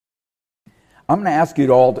I'm going to ask you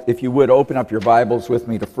all, if you would, open up your Bibles with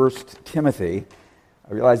me to 1 Timothy.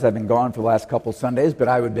 I realize I've been gone for the last couple Sundays, but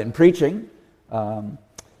I've been preaching from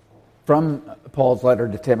Paul's letter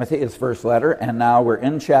to Timothy, his first letter, and now we're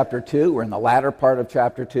in chapter 2. We're in the latter part of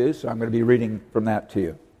chapter 2, so I'm going to be reading from that to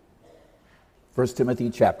you. 1 Timothy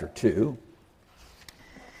chapter 2.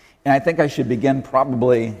 And I think I should begin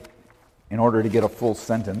probably, in order to get a full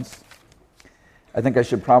sentence, I think I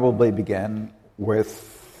should probably begin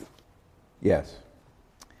with, yes,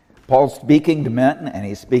 Paul's speaking to men and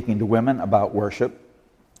he's speaking to women about worship.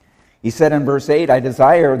 He said in verse 8, "I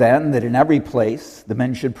desire then that in every place the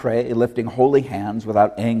men should pray, lifting holy hands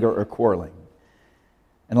without anger or quarreling.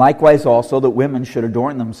 And likewise also that women should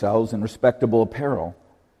adorn themselves in respectable apparel,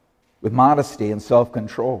 with modesty and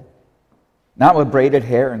self-control, not with braided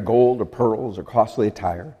hair and gold or pearls or costly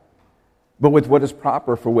attire, but with what is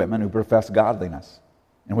proper for women who profess godliness,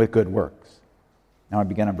 and with good works." Now I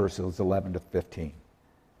begin in verses 11 to 15.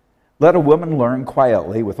 "Let a woman learn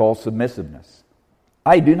quietly with all submissiveness.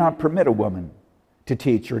 I do not permit a woman to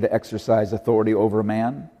teach or to exercise authority over a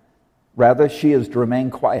man. Rather, she is to remain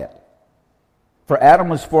quiet. For Adam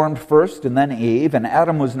was formed first and then Eve, and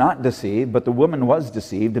Adam was not deceived, but the woman was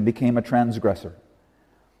deceived and became a transgressor.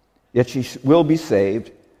 Yet she will be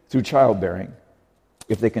saved through childbearing,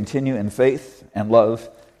 if they continue in faith and love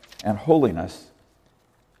and holiness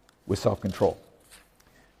with self-control."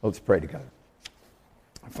 Let's pray together.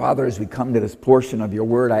 Father, as we come to this portion of your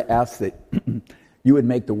word, I ask that you would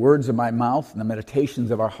make the words of my mouth and the meditations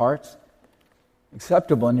of our hearts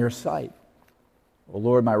acceptable in your sight. O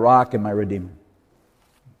Lord, my rock and my redeemer.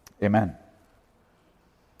 Amen.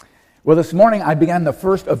 Well, this morning I began the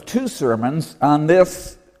first of two sermons on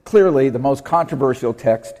this, clearly the most controversial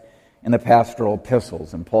text in the pastoral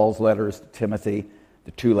epistles, in Paul's letters to Timothy,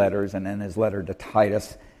 the two letters, and in his letter to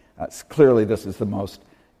Titus. Clearly this is the most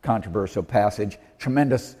controversial passage.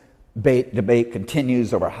 Tremendous debate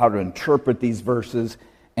continues over how to interpret these verses,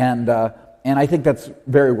 and I think that's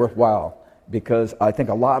very worthwhile, because I think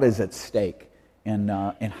a lot is at stake in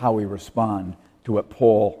how we respond to what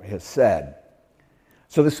Paul has said.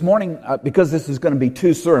 So this morning, because this is going to be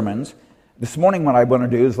two sermons, this morning what I want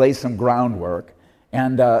to do is lay some groundwork,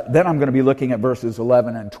 and then I'm going to be looking at verses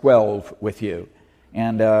 11 and 12 with you.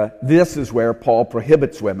 And this is where Paul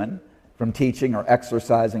prohibits women from teaching or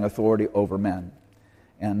exercising authority over men.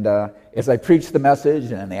 And as I preach the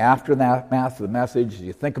message, and in the aftermath of the message,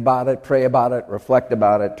 you think about it, pray about it, reflect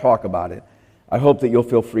about it, talk about it. I hope that you'll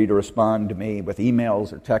feel free to respond to me with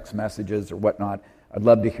emails or text messages or whatnot. I'd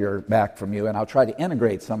love to hear back from you, and I'll try to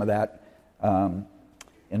integrate some of that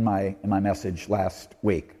in my message last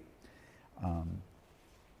week.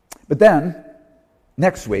 But then,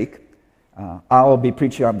 next week, I'll be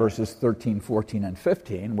preaching on verses 13, 14, and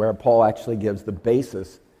 15, where Paul actually gives the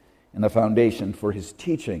basis and the foundation for his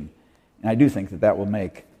teaching. And I do think that that will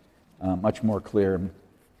make much more clear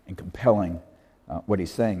and compelling what he's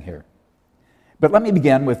saying here. But let me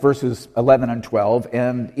begin with verses 11 and 12,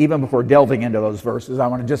 and even before delving into those verses, I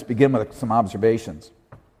want to just begin with some observations.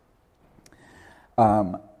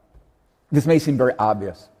 This may seem very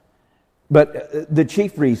obvious, but the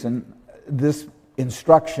chief reason this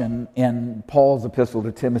instruction in Paul's epistle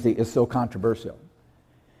to Timothy is so controversial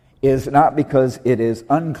is not because it is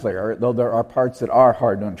unclear, though there are parts that are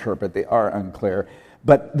hard to interpret, they are unclear.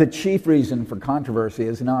 But the chief reason for controversy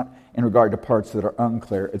is not in regard to parts that are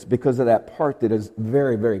unclear. It's because of that part that is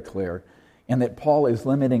very, very clear, and that Paul is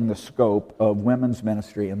limiting the scope of women's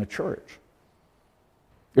ministry in the church.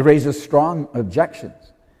 It raises strong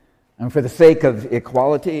objections. And for the sake of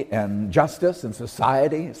equality and justice in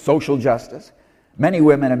society, social justice, many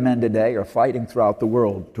women and men today are fighting throughout the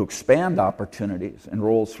world to expand opportunities and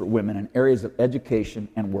roles for women in areas of education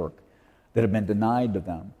and work that have been denied to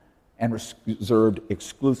them and reserved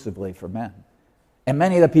exclusively for men. And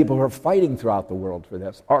many of the people who are fighting throughout the world for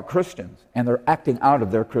this are Christians, and they're acting out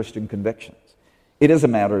of their Christian convictions. It is a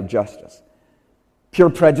matter of justice. Pure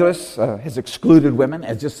prejudice has excluded women,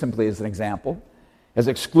 as just simply as an example, has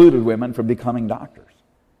excluded women from becoming doctors.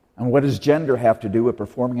 And what does gender have to do with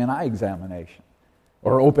performing an eye examination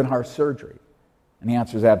or open heart surgery? And the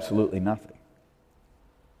answer is absolutely nothing.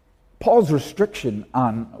 Paul's restriction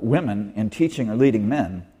on women in teaching or leading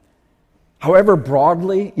men, however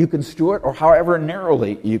broadly you construe it or however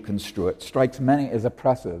narrowly you construe it, strikes many as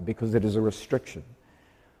oppressive because it is a restriction.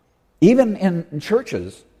 Even in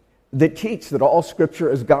churches that teach that all Scripture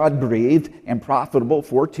is God-breathed and profitable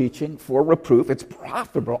for teaching, for reproof. It's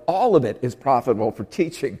profitable. All of it is profitable for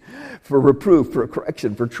teaching, for reproof, for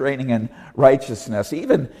correction, for training in righteousness.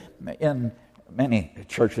 Even in many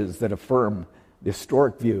churches that affirm the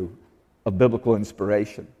historic view of biblical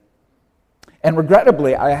inspiration. And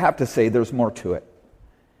regrettably, I have to say there's more to it.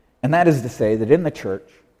 And that is to say that in the church,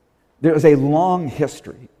 there is a long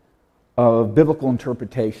history of biblical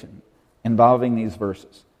interpretation involving these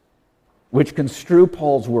verses, which construe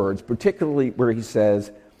Paul's words, particularly where he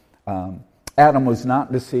says, Adam was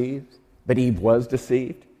not deceived, but Eve was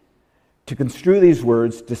deceived. To construe these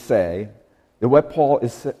words to say that what Paul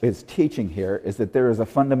is teaching here is that there is a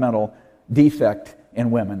fundamental defect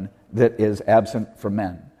in women that is absent from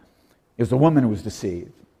men. It was the woman who was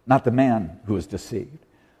deceived, not the man who was deceived.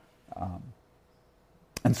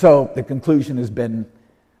 And so the conclusion has been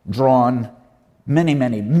drawn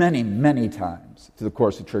many times through the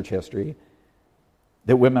course of church history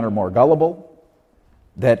that women are more gullible,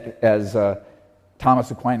 that, as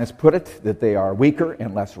Thomas Aquinas put it, that they are weaker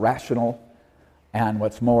and less rational, and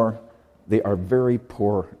what's more, they are very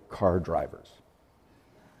poor car drivers.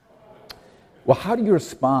 Well, how do you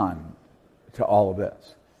respond to all of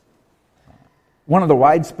this? One of the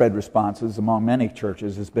widespread responses among many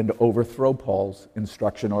churches has been to overthrow Paul's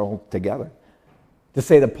instruction altogether, to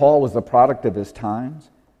say that Paul was the product of his times,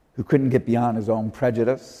 who couldn't get beyond his own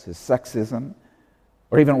prejudice, his sexism,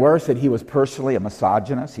 or even worse, that he was personally a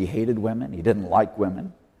misogynist. He hated women. He didn't like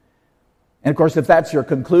women. And of course, if that's your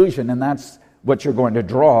conclusion and that's what you're going to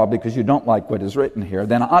draw because you don't like what is written here,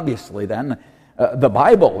 then obviously the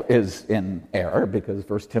Bible is in error, because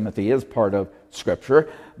 1 Timothy is part of Scripture.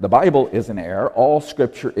 The Bible is in error. All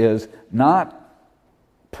Scripture is not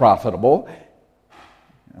profitable.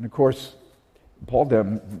 And of course,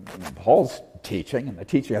 Paul's teaching, and the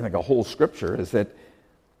teaching, I think, of whole Scripture, is that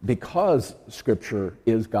because Scripture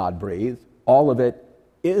is God-breathed, all of it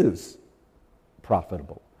is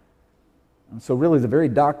profitable. And so really the very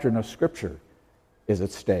doctrine of Scripture is at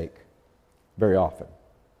stake very often.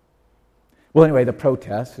 Well, anyway, the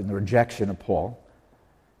protest and the rejection of Paul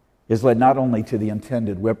has led not only to the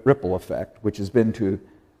intended ripple effect, which has been to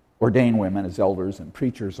ordain women as elders and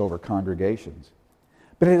preachers over congregations,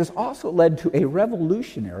 but it has also led to a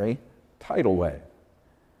revolutionary tidal wave.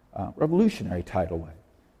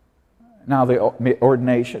 Now, the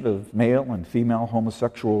ordination of male and female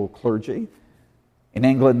homosexual clergy. In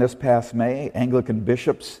England this past May, Anglican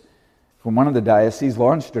bishops from one of the dioceses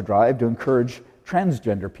launched a drive to encourage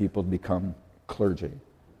transgender people to become clergy.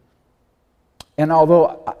 And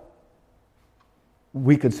although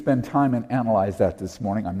we could spend time and analyze that this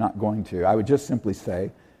morning, I'm not going to. I would just simply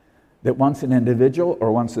say that once an individual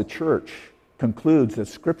or once the church concludes that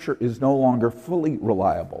Scripture is no longer fully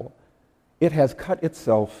reliable, it has cut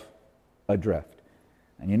itself adrift.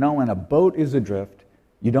 And you know, when a boat is adrift,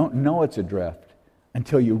 you don't know it's adrift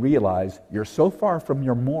until you realize you're so far from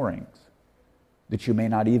your moorings that you may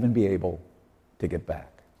not even be able to get back.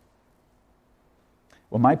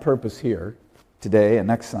 Well, my purpose here today and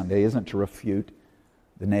next Sunday isn't to refute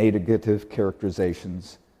the negative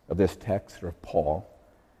characterizations of this text or of Paul.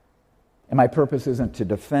 And my purpose isn't to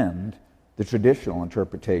defend the traditional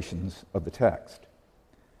interpretations of the text.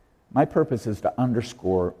 My purpose is to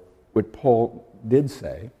underscore what Paul did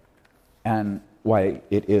say and why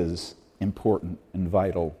it is important and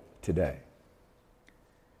vital today.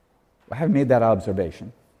 Having made that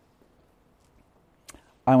observation,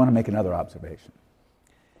 I want to make another observation.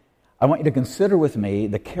 I want you to consider with me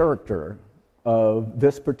the character of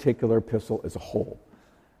this particular epistle as a whole.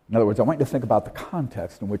 In other words, I want you to think about the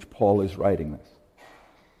context in which Paul is writing this.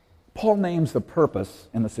 Paul names the purpose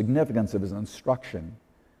and the significance of his instruction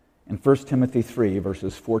in 1 Timothy 3,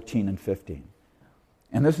 verses 14 and 15.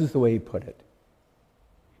 And this is the way he put it.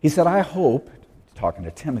 He said, I hope, talking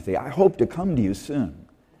to Timothy, I hope to come to you soon.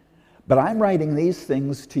 But I'm writing these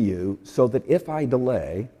things to you so that if I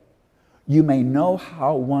delay, you may know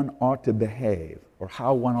how one ought to behave or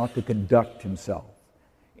how one ought to conduct himself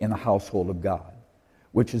in the household of God,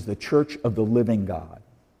 which is the church of the living God,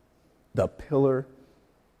 the pillar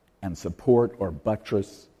and support or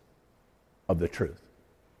buttress of the truth.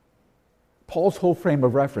 Paul's whole frame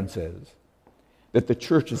of reference is that the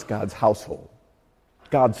church is God's household,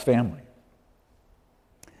 God's family.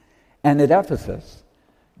 And at Ephesus,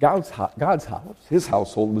 God's house, his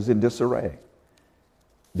household, was in disarray,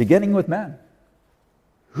 beginning with men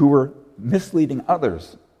who were misleading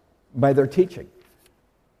others by their teaching.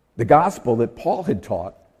 The gospel that Paul had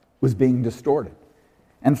taught was being distorted.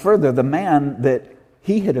 And further, the man that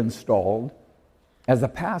he had installed as a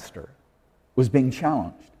pastor was being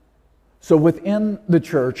challenged. So within the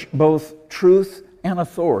church, both truth and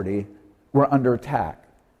authority were under attack.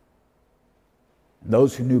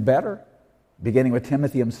 Those who knew better, beginning with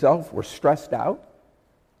Timothy himself, were stressed out.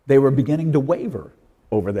 They were beginning to waver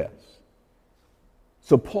over this.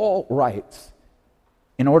 So Paul writes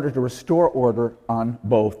in order to restore order on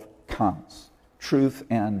both counts. truth,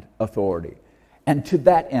 and authority. And to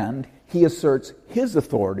that end, he asserts his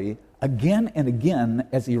authority again and again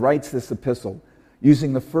as he writes this epistle,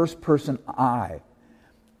 using the first person I,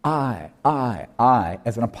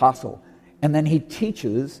 as an apostle. And then he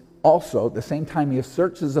teaches also, at the same time he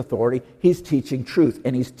asserts his authority, he's teaching truth.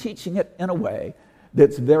 And he's teaching it in a way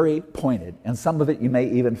that's very pointed. And some of it you may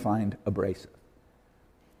even find abrasive.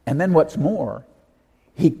 And then what's more,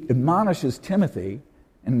 he admonishes Timothy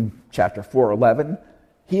in chapter 4:11.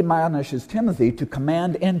 He admonishes Timothy to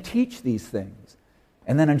command and teach these things.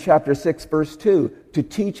 And then in chapter 6, verse 2, to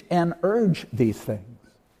teach and urge these things.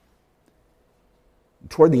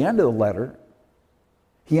 Toward the end of the letter,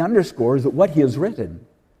 he underscores that what he has written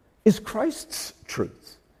is Christ's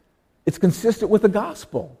truth. It's consistent with the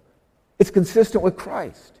gospel. It's consistent with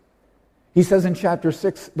Christ. He says in chapter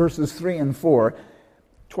 6, verses 3 and 4,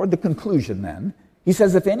 toward the conclusion then, he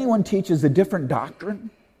says, if anyone teaches a different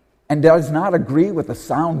doctrine and does not agree with the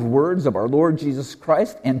sound words of our Lord Jesus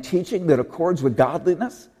Christ and teaching that accords with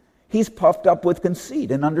godliness, he's puffed up with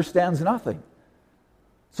conceit and understands nothing.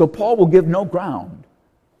 So Paul will give no ground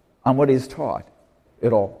on what he's taught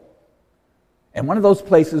at all. And one of those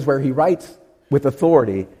places where he writes with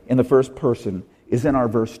authority in the first person is in our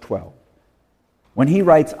verse 12. When he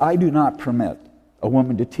writes, I do not permit a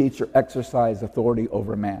woman to teach or exercise authority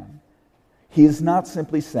over a man, he is not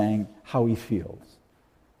simply saying how he feels.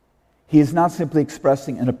 He is not simply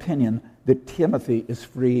expressing an opinion that Timothy is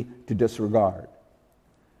free to disregard.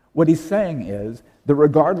 What he's saying is that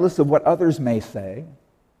regardless of what others may say,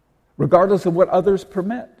 regardless of what others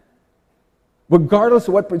permit, regardless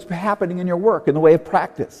of what's happening in your work in the way of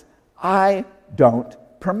practice, I don't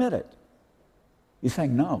permit it. He's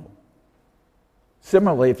saying no.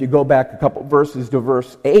 Similarly, if you go back a couple verses to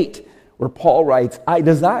verse 8, where Paul writes, I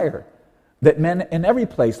desire that men in every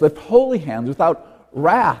place lift holy hands without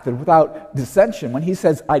wrath and without dissension. When he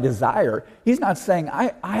says, I desire, he's not saying,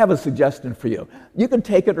 I have a suggestion for you. You can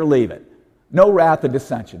take it or leave it. No wrath and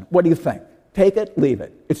dissension. What do you think? Take it, leave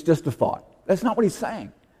it. It's just a thought. That's not what he's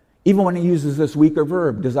saying. Even when he uses this weaker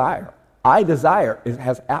verb, desire. I desire, it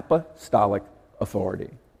has apostolic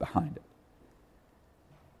authority behind it.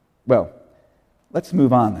 Well, let's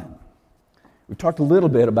move on then. We've talked a little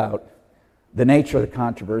bit about the nature of the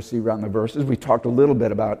controversy around the verses. We talked a little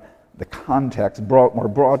bit about the context more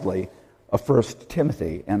broadly of 1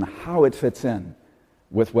 Timothy and how it fits in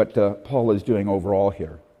with what Paul is doing overall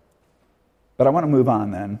here. But I want to move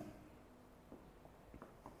on then,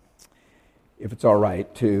 if it's all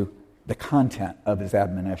right, to the content of his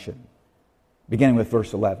admonition, beginning with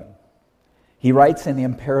verse 11. He writes in the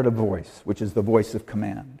imperative voice, which is the voice of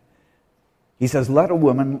command. He says, let a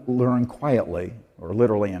woman learn quietly, or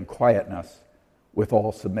literally in quietness, with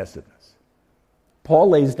all submissiveness. Paul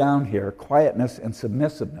lays down here quietness and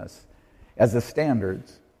submissiveness as the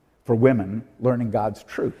standards for women learning God's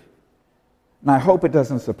truth. And I hope it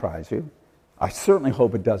doesn't surprise you. I certainly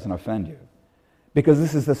hope it doesn't offend you, because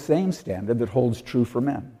this is the same standard that holds true for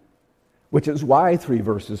men, which is why 3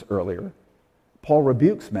 verses earlier, Paul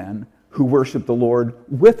rebukes men who worship the Lord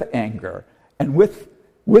with anger and with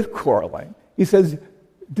quarreling. He says,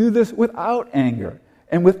 do this without anger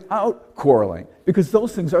and without quarreling, because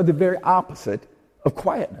those things are the very opposite of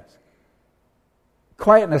quietness.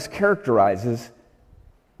 Quietness characterizes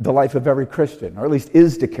the life of every Christian, or at least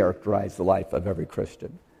is to characterize the life of every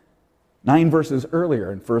Christian. 9 verses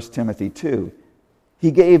earlier in 1 Timothy 2,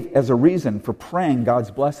 he gave as a reason for praying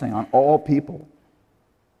God's blessing on all people.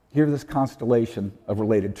 Hear this constellation of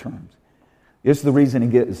related terms. This is the reason he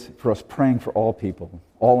gives for us praying for all people,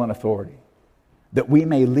 all in authority, that we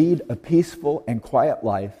may lead a peaceful and quiet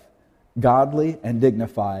life, godly and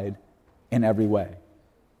dignified in every way.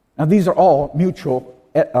 Now these are all mutual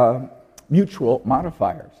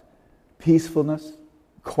modifiers. Peacefulness,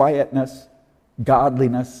 quietness,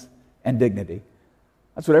 godliness, and dignity.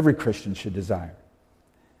 That's what every Christian should desire.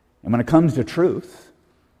 And when it comes to truth,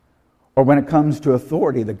 or when it comes to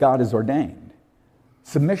authority that God has ordained,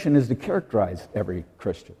 submission is to characterize every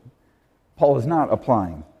Christian. Paul is not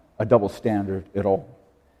applying a double standard at all.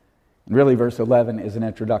 And really, verse 11 is an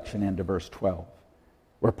introduction into verse 12,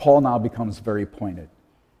 where Paul now becomes very pointed.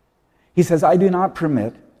 He says, I do not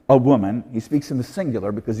permit a woman, he speaks in the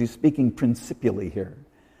singular because he's speaking principially here.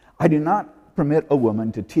 I do not permit a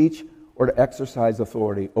woman to teach or to exercise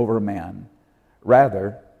authority over a man.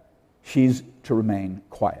 Rather, she's to remain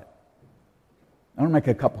quiet. I want to make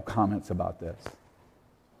a couple comments about this.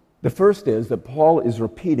 The first is that Paul is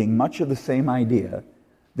repeating much of the same idea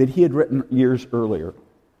that he had written years earlier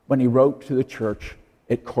when he wrote to the church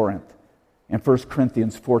at Corinth in 1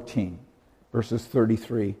 Corinthians 14, verses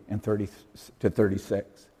 33 and 30 to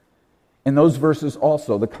 36. In those verses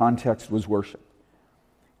also, the context was worship.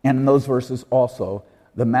 And in those verses also,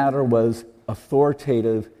 the matter was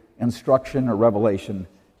authoritative instruction or revelation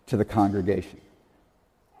to the congregation.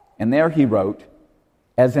 And there he wrote,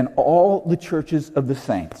 as in all the churches of the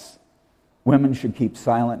saints, women should keep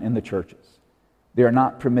silent in the churches. They are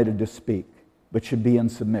not permitted to speak, but should be in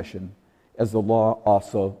submission, as the law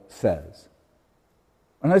also says.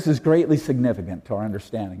 And this is greatly significant to our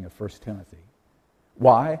understanding of 1 Timothy.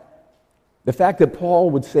 Why? The fact that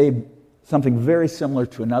Paul would say something very similar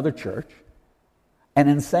to another church, and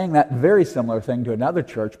in saying that very similar thing to another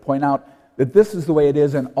church, point out that this is the way it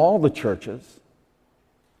is in all the churches,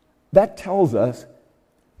 that tells us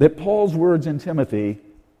that Paul's words in Timothy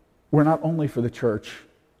were not only for the church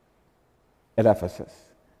at Ephesus.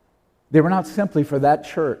 They were not simply for that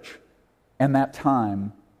church and that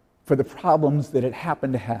time, for the problems that it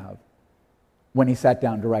happened to have when he sat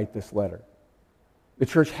down to write this letter. The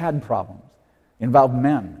church had problems. It involved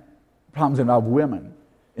men. Problems involved women.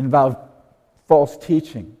 It involved false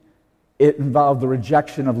teaching. It involved the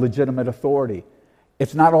rejection of legitimate authority.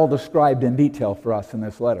 It's not all described in detail for us in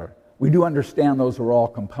this letter. We do understand those are all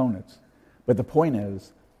components. But the point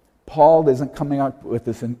is, Paul isn't coming up with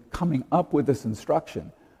this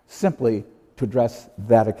instruction simply to address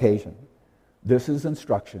that occasion. This is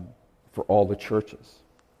instruction for all the churches.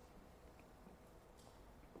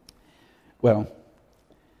 Well,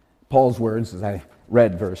 Paul's words, as I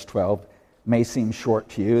read verse 12, may seem short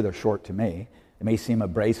to you. They're short to me. They may seem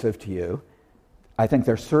abrasive to you. I think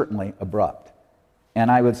they're certainly abrupt. And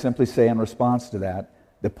I would simply say in response to that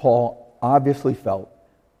Paul obviously felt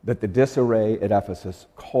that the disarray at Ephesus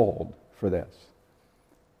called for this.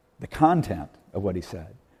 The content of what he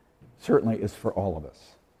said certainly is for all of us.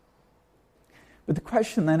 But the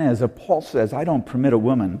question then is, if Paul says, I don't permit a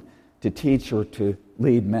woman to teach or to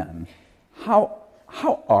lead men, how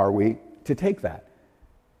are we to take that?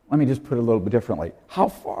 Let me just put it a little bit differently. How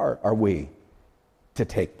far are we to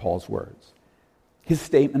take Paul's words? His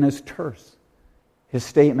statement is terse. His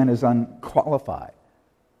statement is unqualified.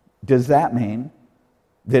 Does that mean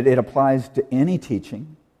that it applies to any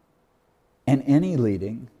teaching and any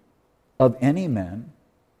leading of any men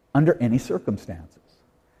under any circumstances?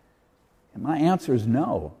 And my answer is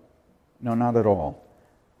no. No, not at all.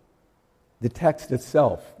 The text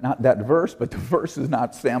itself, not that verse, but the verse does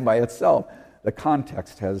not stand by itself. The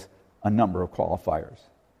context has a number of qualifiers.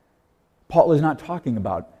 Paul is not talking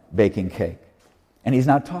about baking cake, and he's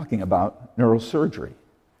not talking about neurosurgery.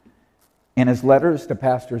 In his letters to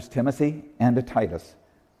pastors Timothy and to Titus,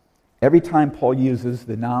 every time Paul uses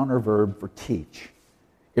the noun or verb for teach,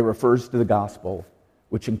 it refers to the gospel,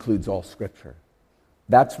 which includes all Scripture.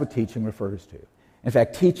 That's what teaching refers to. In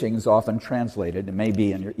fact, teaching is often translated, it may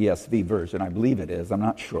be in your ESV version, I believe it is, I'm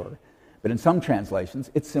not sure, but in some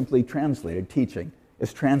translations, it's simply translated, teaching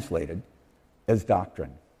is translated as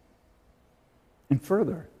doctrine. And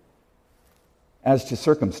further, as to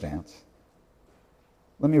circumstance,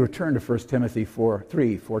 let me return to 1 Timothy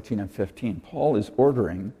 3, 14 and 15. Paul is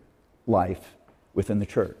ordering life within the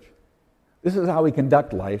church. This is how we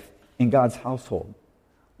conduct life in God's household.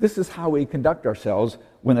 This is how we conduct ourselves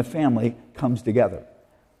when a family comes together.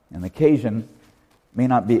 And the occasion may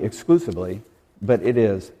not be exclusively, but it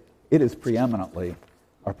is preeminently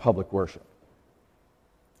our public worship.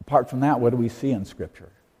 Apart from that, what do we see in Scripture?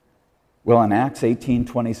 Well, in Acts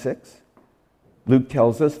 18:26, Luke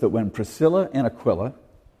tells us that when Priscilla and Aquila,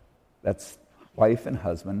 that's wife and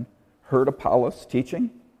husband, heard Apollos teaching,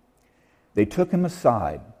 they took him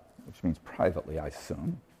aside, which means privately, I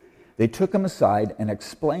assume. They took him aside and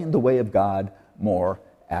explained the way of God more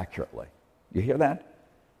accurately. You hear that?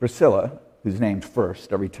 Priscilla, who's named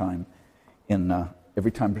first every time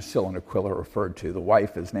Priscilla and Aquila are referred to, the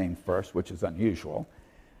wife is named first, which is unusual.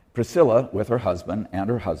 Priscilla, with her husband,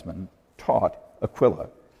 taught Aquila.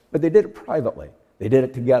 But they did it privately. They did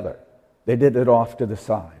it together. They did it off to the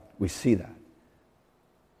side. We see that.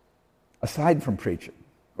 Aside from preaching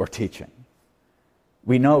or teaching,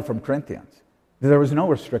 we know from Corinthians that there was no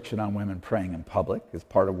restriction on women praying in public as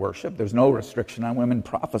part of worship. There's no restriction on women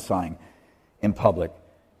prophesying in public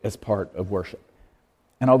as part of worship.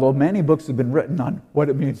 And although many books have been written on what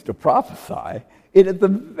it means to prophesy, it at the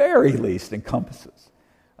very least encompasses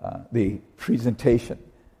the presentation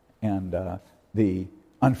and the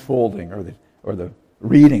unfolding or the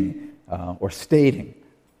reading or stating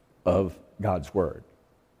of God's Word.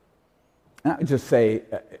 And I would just say,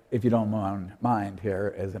 if you don't mind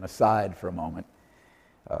here, as an aside for a moment,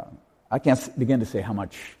 I can't begin to say how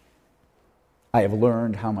much I have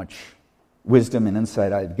learned, how much wisdom and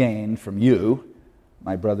insight I've gained from you,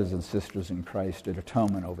 my brothers and sisters in Christ at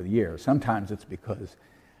Atonement over the years. Sometimes it's because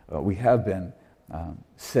we have been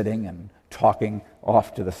sitting and talking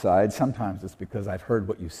off to the side. Sometimes it's because I've heard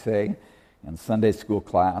what you say in Sunday school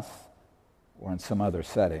class or in some other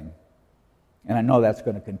setting. And I know that's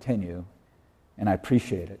going to continue, and I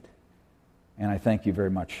appreciate it. And I thank you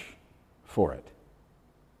very much for it.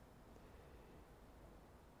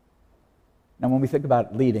 Now, when we think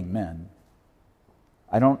about leading men,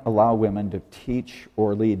 I don't allow women to teach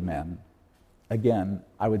or lead men. Again,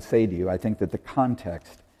 I would say to you, I think that the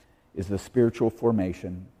context is the spiritual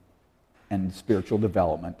formation and spiritual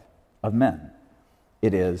development of men.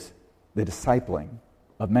 It is the discipling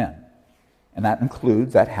of men. And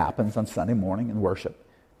that happens on Sunday morning in worship.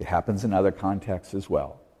 It happens in other contexts as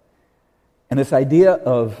well. And this idea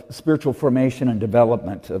of spiritual formation and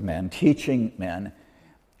development of men, teaching men,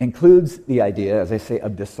 includes the idea, as I say,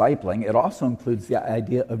 of discipling. It also includes the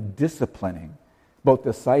idea of disciplining, both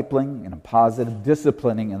discipling in a positive,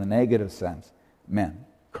 disciplining in the negative sense, men,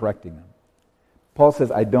 correcting them. Paul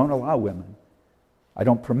says, I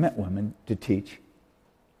don't permit women to teach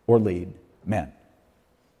or lead men.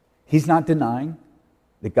 He's not denying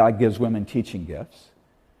that God gives women teaching gifts.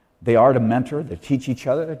 They are to mentor, to teach each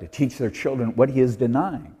other, to teach their children. What he is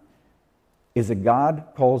denying is that God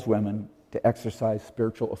calls women to exercise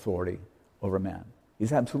spiritual authority over men.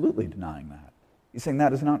 He's absolutely denying that. He's saying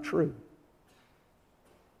that is not true.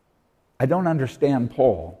 I don't understand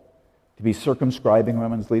Paul to be circumscribing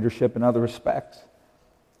women's leadership in other respects.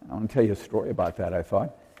 I want to tell you a story about that, I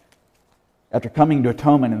thought. After coming to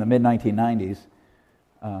Atonement in the mid-1990s,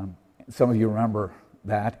 some of you remember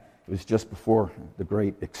that. It was just before the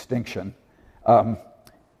great extinction. Alta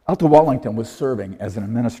Wallington was serving as an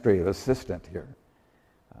administrative assistant here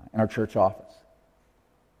in our church office.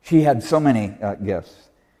 She had so many gifts.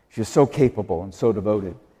 She was so capable and so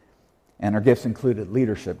devoted. And her gifts included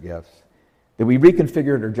leadership gifts, that we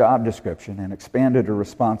reconfigured her job description and expanded her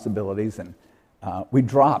responsibilities, and we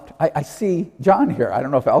dropped. I see John here. I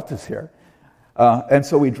don't know if Alta's here. And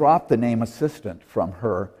so we dropped the name assistant from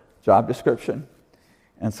her job description.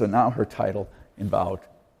 And so now her title involved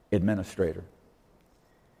administrator.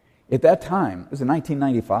 At that time, it was in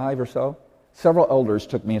 1995 or so, several elders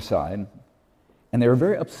took me aside, and they were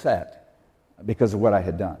very upset because of what I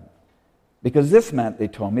had done. Because this meant, they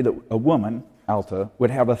told me, that a woman, Alta,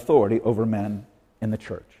 would have authority over men in the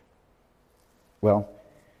church. Well,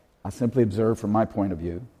 I simply observed from my point of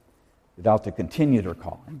view that Alta continued her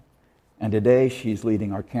calling, and today she's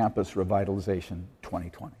leading our campus revitalization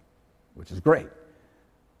 2020, which is great,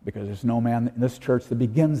 because there's no man in this church that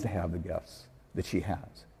begins to have the gifts that she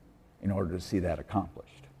has in order to see that accomplished.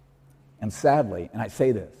 And sadly, and I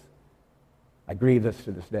say this, I grieve this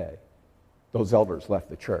to this day, those elders left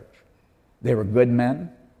the church. They were good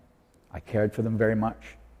men. I cared for them very much.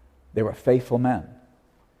 They were faithful men.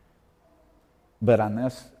 But on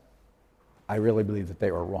this, I really believe that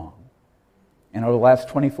they were wrong. And over the last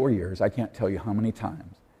 24 years, I can't tell you how many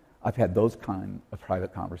times I've had those kind of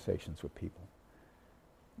private conversations with people.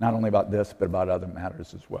 Not only about this, but about other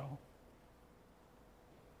matters as well.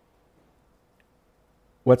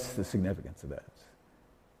 What's the significance of this?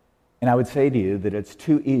 And I would say to you that it's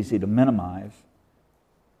too easy to minimize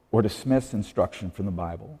or dismiss instruction from the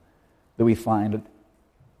Bible that we find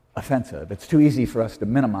offensive. It's too easy for us to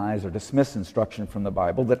minimize or dismiss instruction from the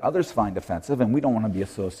Bible that others find offensive, and we don't want to be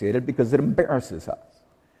associated because it embarrasses us.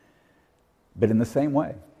 But in the same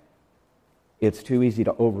way, it's too easy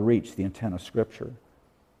to overreach the intent of Scripture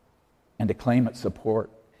and to claim its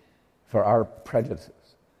support for our prejudices,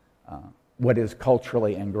 what is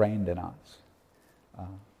culturally ingrained in us,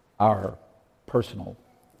 our personal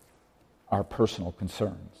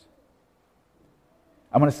concerns.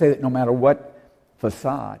 I want to say that no matter what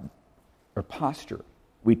facade or posture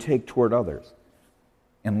we take toward others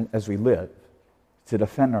and as we live to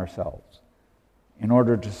defend ourselves in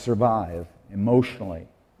order to survive emotionally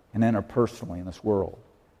and interpersonally in this world,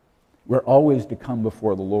 we're always to come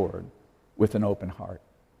before the Lord with an open heart.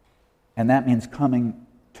 And that means coming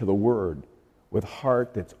to the Word with a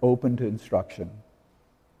heart that's open to instruction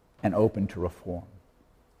and open to reform.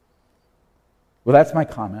 Well, that's my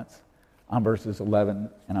comments on verses 11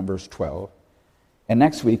 and on verse 12. And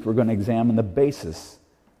next week, we're going to examine the basis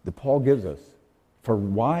that Paul gives us for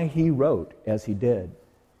why he wrote as he did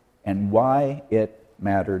and why it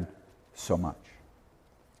mattered so much.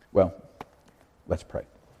 Well, let's pray.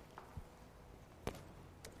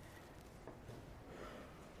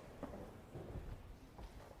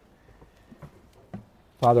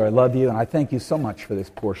 Father, I love you, and I thank you so much for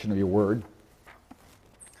this portion of your word.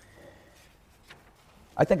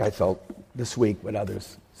 I think I felt this week what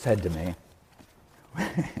others said to me.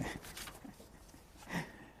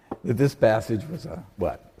 that this passage was a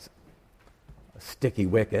sticky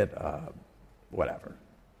wicket, whatever.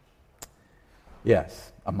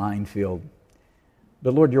 Yes, a minefield.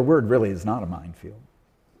 But Lord, your word really is not a minefield.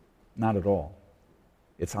 Not at all.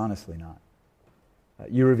 It's honestly not.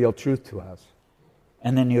 You reveal truth to us,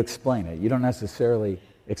 and then you explain it. You don't necessarily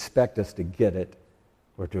expect us to get it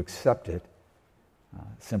or to accept it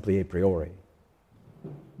simply a priori,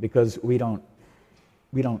 because we don't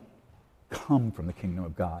come from the kingdom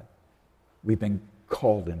of God. We've been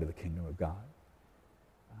called into the kingdom of God.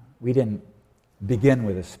 We didn't begin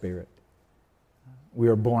with a spirit. We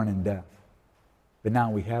were born in death. But now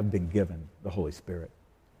we have been given the Holy Spirit.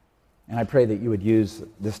 And I pray that you would use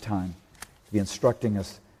this time to be instructing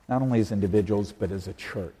us not only as individuals, but as a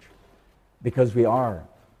church. Because we are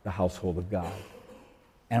the household of God.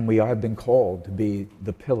 And we have been called to be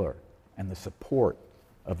the pillar and the support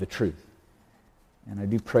of the truth. And I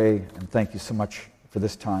do pray and thank you so much for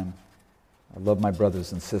this time. I love my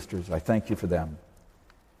brothers and sisters. I thank you for them.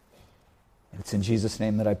 It's in Jesus'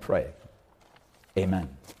 name that I pray. Amen.